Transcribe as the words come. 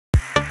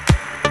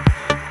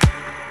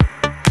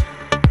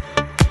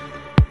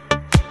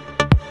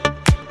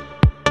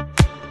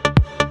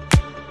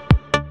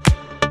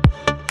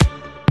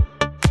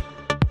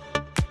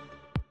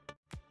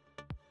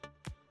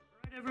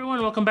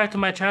welcome back to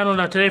my channel.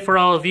 Now today for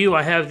all of you,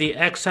 I have the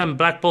XM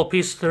Black Bolt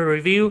piece to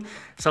review,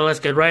 so let's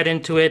get right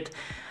into it.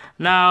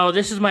 Now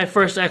this is my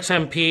first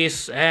XM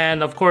piece,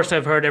 and of course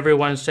I've heard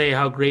everyone say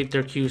how great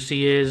their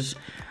QC is,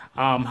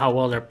 how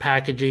well their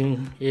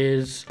packaging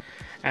is,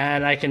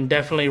 and I can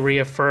definitely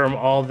reaffirm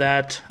all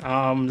that.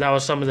 That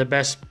was some of the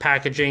best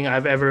packaging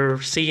I've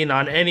ever seen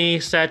on any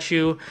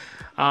statue.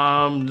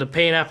 The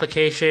paint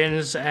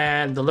applications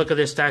and the look of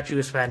this statue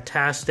is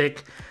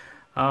fantastic.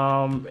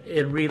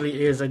 It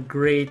really is a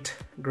great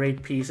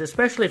piece,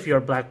 especially if you're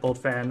a Black Bolt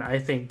fan. I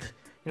think,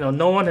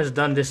 no one has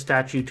done this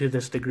statue to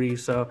this degree,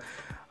 so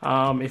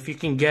if you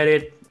can get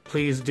it,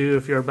 please do.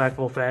 If you're a Black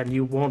Bolt fan,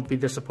 you won't be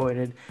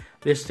disappointed.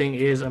 This thing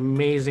is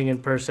amazing in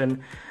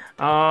person.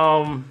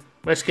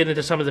 Let's get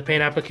into some of the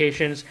paint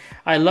applications.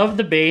 I love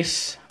the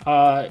base.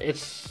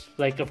 It's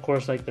like, of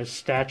course, like the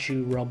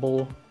statue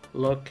rubble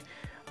look,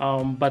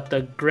 but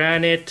the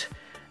granite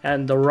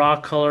and the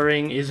rock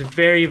coloring is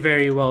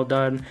very well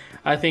done.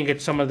 I think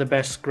it's some of the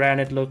best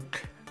granite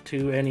look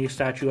to any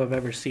statue I've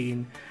ever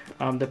seen.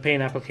 The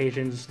paint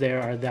applications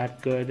there are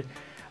that good.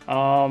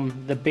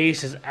 The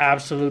base is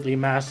absolutely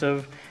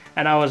massive,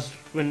 and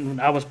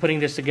when I was putting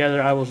this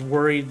together, I was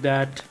worried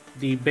that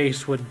the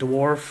base would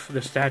dwarf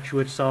the statue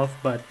itself,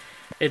 but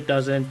it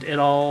doesn't. It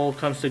all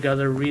comes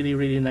together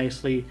really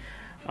nicely,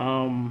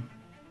 and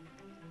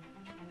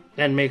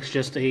makes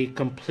just a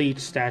complete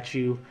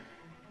statue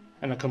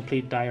and a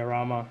complete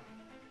diorama.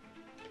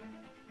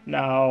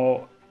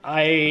 Now,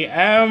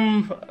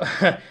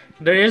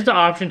 there is the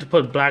option to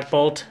put Black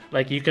Bolt,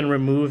 like you can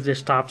remove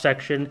this top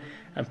section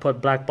and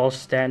put Black Bolt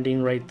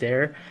standing right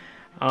there.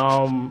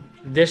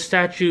 This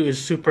statue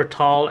is super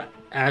tall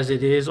as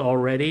it is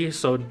already,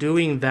 so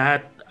doing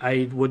that,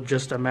 I would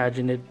just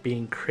imagine it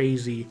being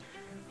crazy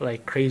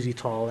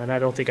tall, and I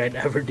don't think I'd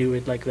ever do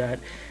it like that.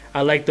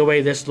 I like the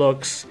way this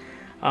looks.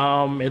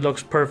 It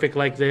looks perfect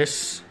like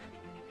this.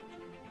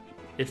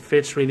 It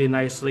fits really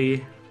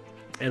nicely.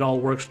 It all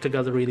works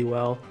together really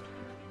well.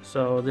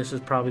 So this is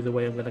probably the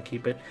way I'm going to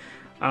keep it.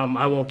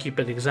 I won't keep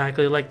it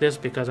exactly like this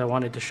because I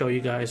wanted to show you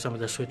guys some of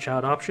the switch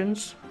out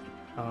options.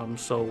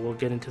 So we'll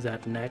get into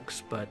that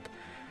next. But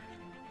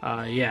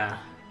yeah,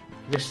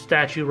 this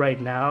statue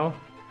right now,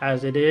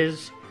 as it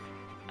is,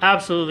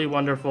 absolutely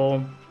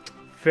wonderful.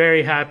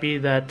 Very happy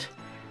that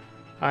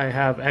I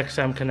have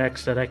XM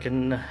Connects that I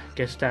can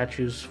get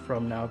statues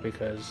from now,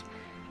 because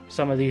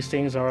some of these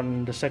things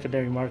on the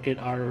secondary market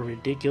are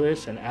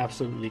ridiculous and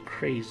absolutely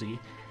crazy,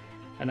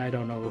 and I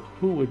don't know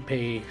who would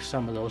pay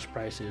some of those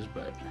prices.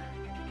 But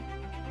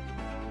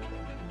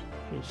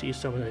you see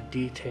some of the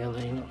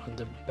detailing on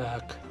the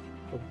back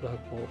of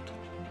Black Bolt.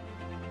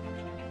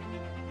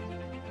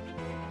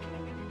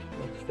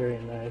 Looks very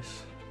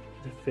nice.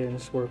 The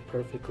fins work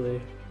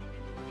perfectly.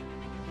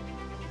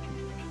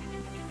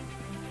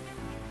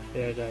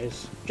 Yeah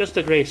guys, just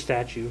a great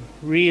statue.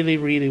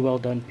 Really well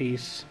done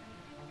piece.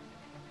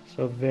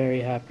 So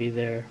very happy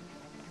there.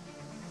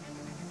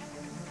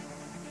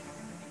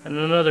 And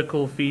another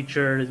cool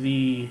feature,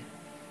 the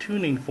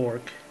tuning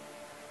fork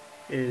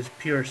is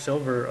pure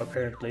silver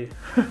apparently.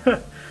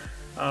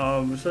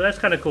 So that's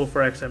kind of cool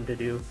for XM to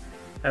do.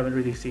 I haven't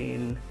really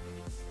seen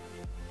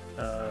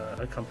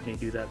a company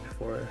do that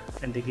before,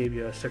 and they gave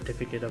you a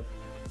certificate of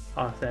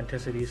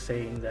authenticity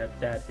saying that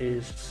that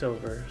is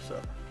silver, so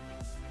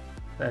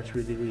that's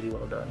really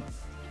well done.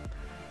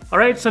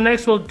 Alright, so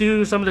next we'll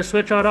do some of the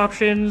switch out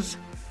options,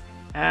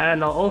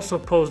 and I'll also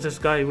pose this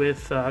guy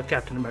with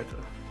Captain America.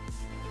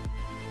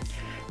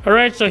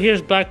 Alright, so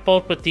here's Black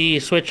Bolt with the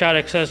switch out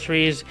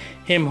accessories,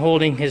 him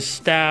holding his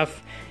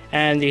staff,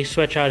 and the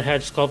switch out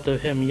head sculpt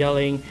of him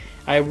yelling.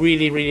 I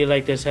really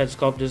like this head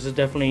sculpt. This is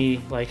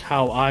definitely like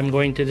how I'm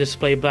going to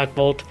display Black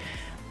Bolt.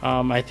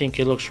 I think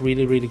it looks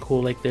really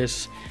cool like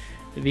this.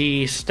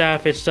 The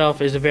staff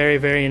itself is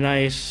very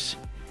nice.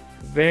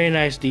 Very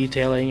nice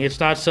detailing. It's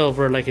not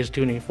silver like his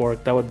tuning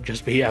fork. That would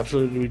just be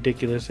absolutely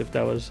ridiculous if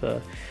that was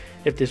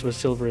if this was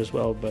silver as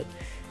well. But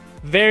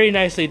very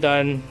nicely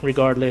done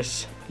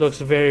regardless. Looks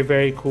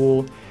very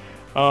cool.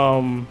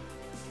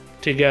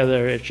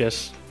 Together it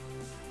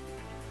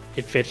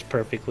fits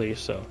perfectly.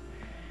 So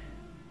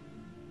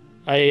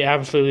I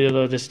absolutely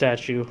love this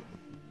statue.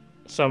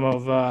 Some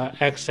of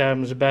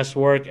XM's best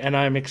work, and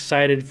I'm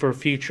excited for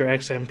future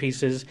XM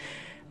pieces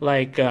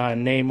like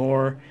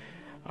Namor.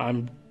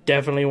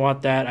 Definitely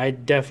want that. I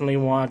definitely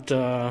want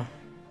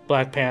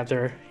Black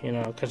Panther,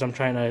 because I'm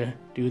trying to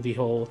do the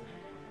whole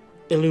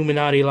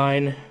Illuminati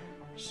line.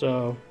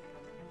 So,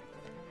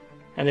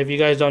 and if you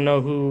guys don't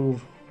know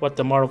what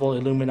the Marvel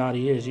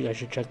Illuminati is, you guys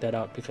should check that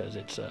out, because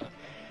it's a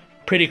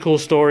pretty cool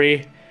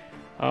story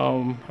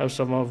of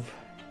some of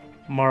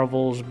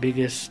Marvel's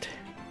biggest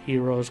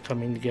heroes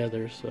coming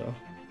together. So,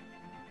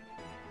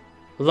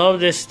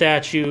 love this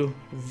statue.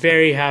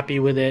 Very happy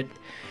with it.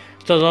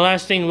 So the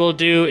last thing we'll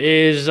do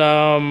is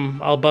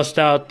I'll bust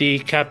out the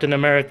Captain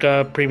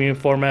America premium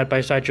format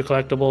by Sideshow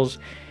Collectibles,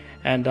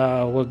 and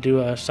we'll do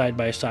a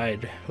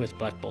side-by-side with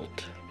Black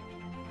Bolt.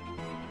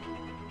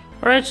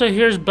 Alright, so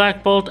here's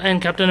Black Bolt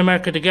and Captain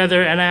America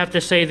together, and I have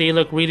to say they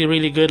look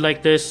really good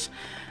like this.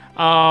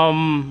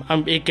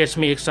 It gets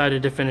me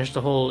excited to finish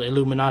the whole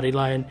Illuminati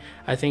line.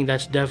 I think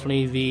that's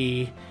definitely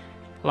the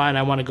line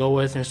I want to go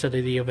with instead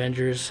of the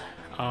Avengers.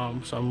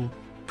 So I'm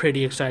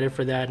pretty excited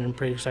for that, and I'm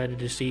pretty excited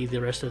to see the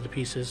rest of the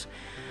pieces.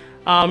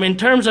 In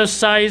terms of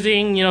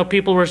sizing, you know,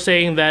 people were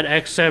saying that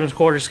XM's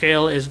quarter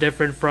scale is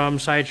different from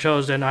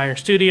Sideshow's and Iron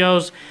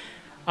Studios.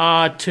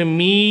 To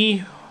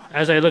me,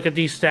 as I look at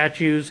these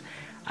statues,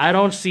 I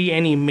don't see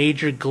any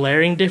major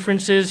glaring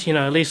differences, you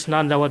know, at least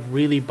none that would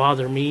really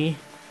bother me.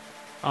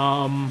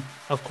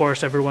 Of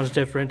course, everyone's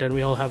different and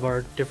we all have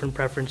our different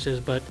preferences,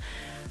 but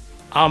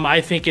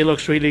I think it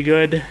looks really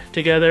good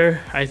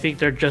together. I think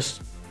they're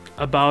just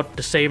about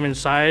the same in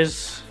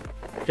size,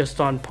 just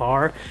on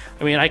par.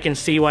 I mean, I can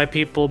see why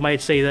people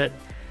might say that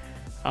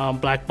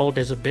Black Bolt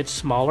is a bit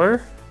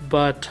smaller,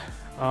 but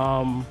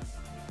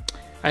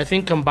I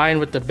think combined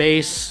with the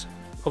base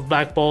of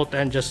Black Bolt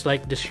and just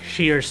like the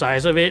sheer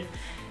size of it,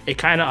 it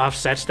kind of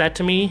offsets that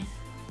to me,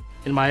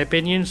 in my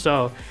opinion.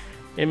 So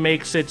it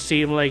makes it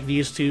seem like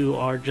these two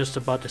are just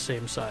about the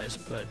same size.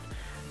 But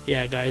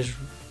yeah, guys,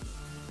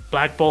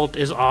 Black Bolt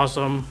is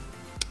awesome.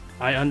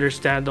 I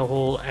understand the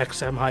whole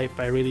XM hype,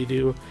 I really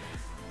do.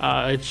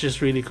 It's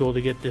just really cool to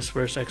get this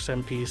first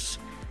XM piece,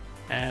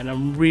 and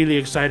I'm really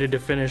excited to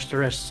finish the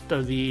rest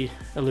of the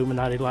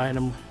Illuminati line.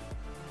 I'm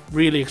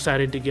really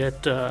excited to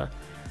get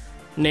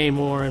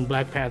Namor and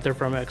Black Panther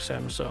from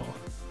XM, so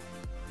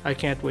I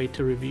can't wait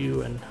to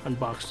review and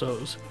unbox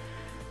those.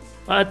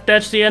 But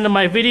that's the end of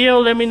my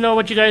video. Let me know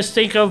what you guys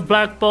think of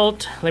Black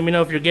Bolt. Let me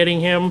know if you're getting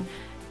him.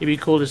 It'd be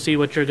cool to see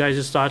what your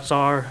guys' thoughts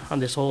are on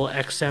this whole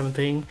XM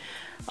thing.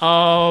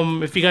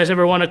 If you guys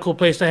ever want a cool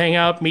place to hang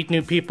out, meet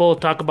new people,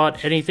 talk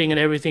about anything and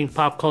everything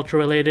pop culture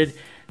related,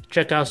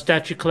 check out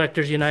Statue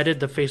Collectors United,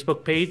 the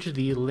Facebook page.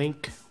 The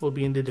link will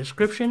be in the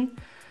description.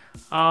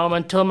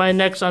 Until my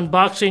next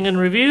unboxing and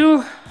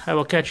review, I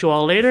will catch you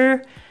all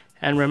later.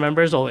 And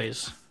remember, as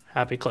always,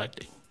 happy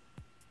collecting.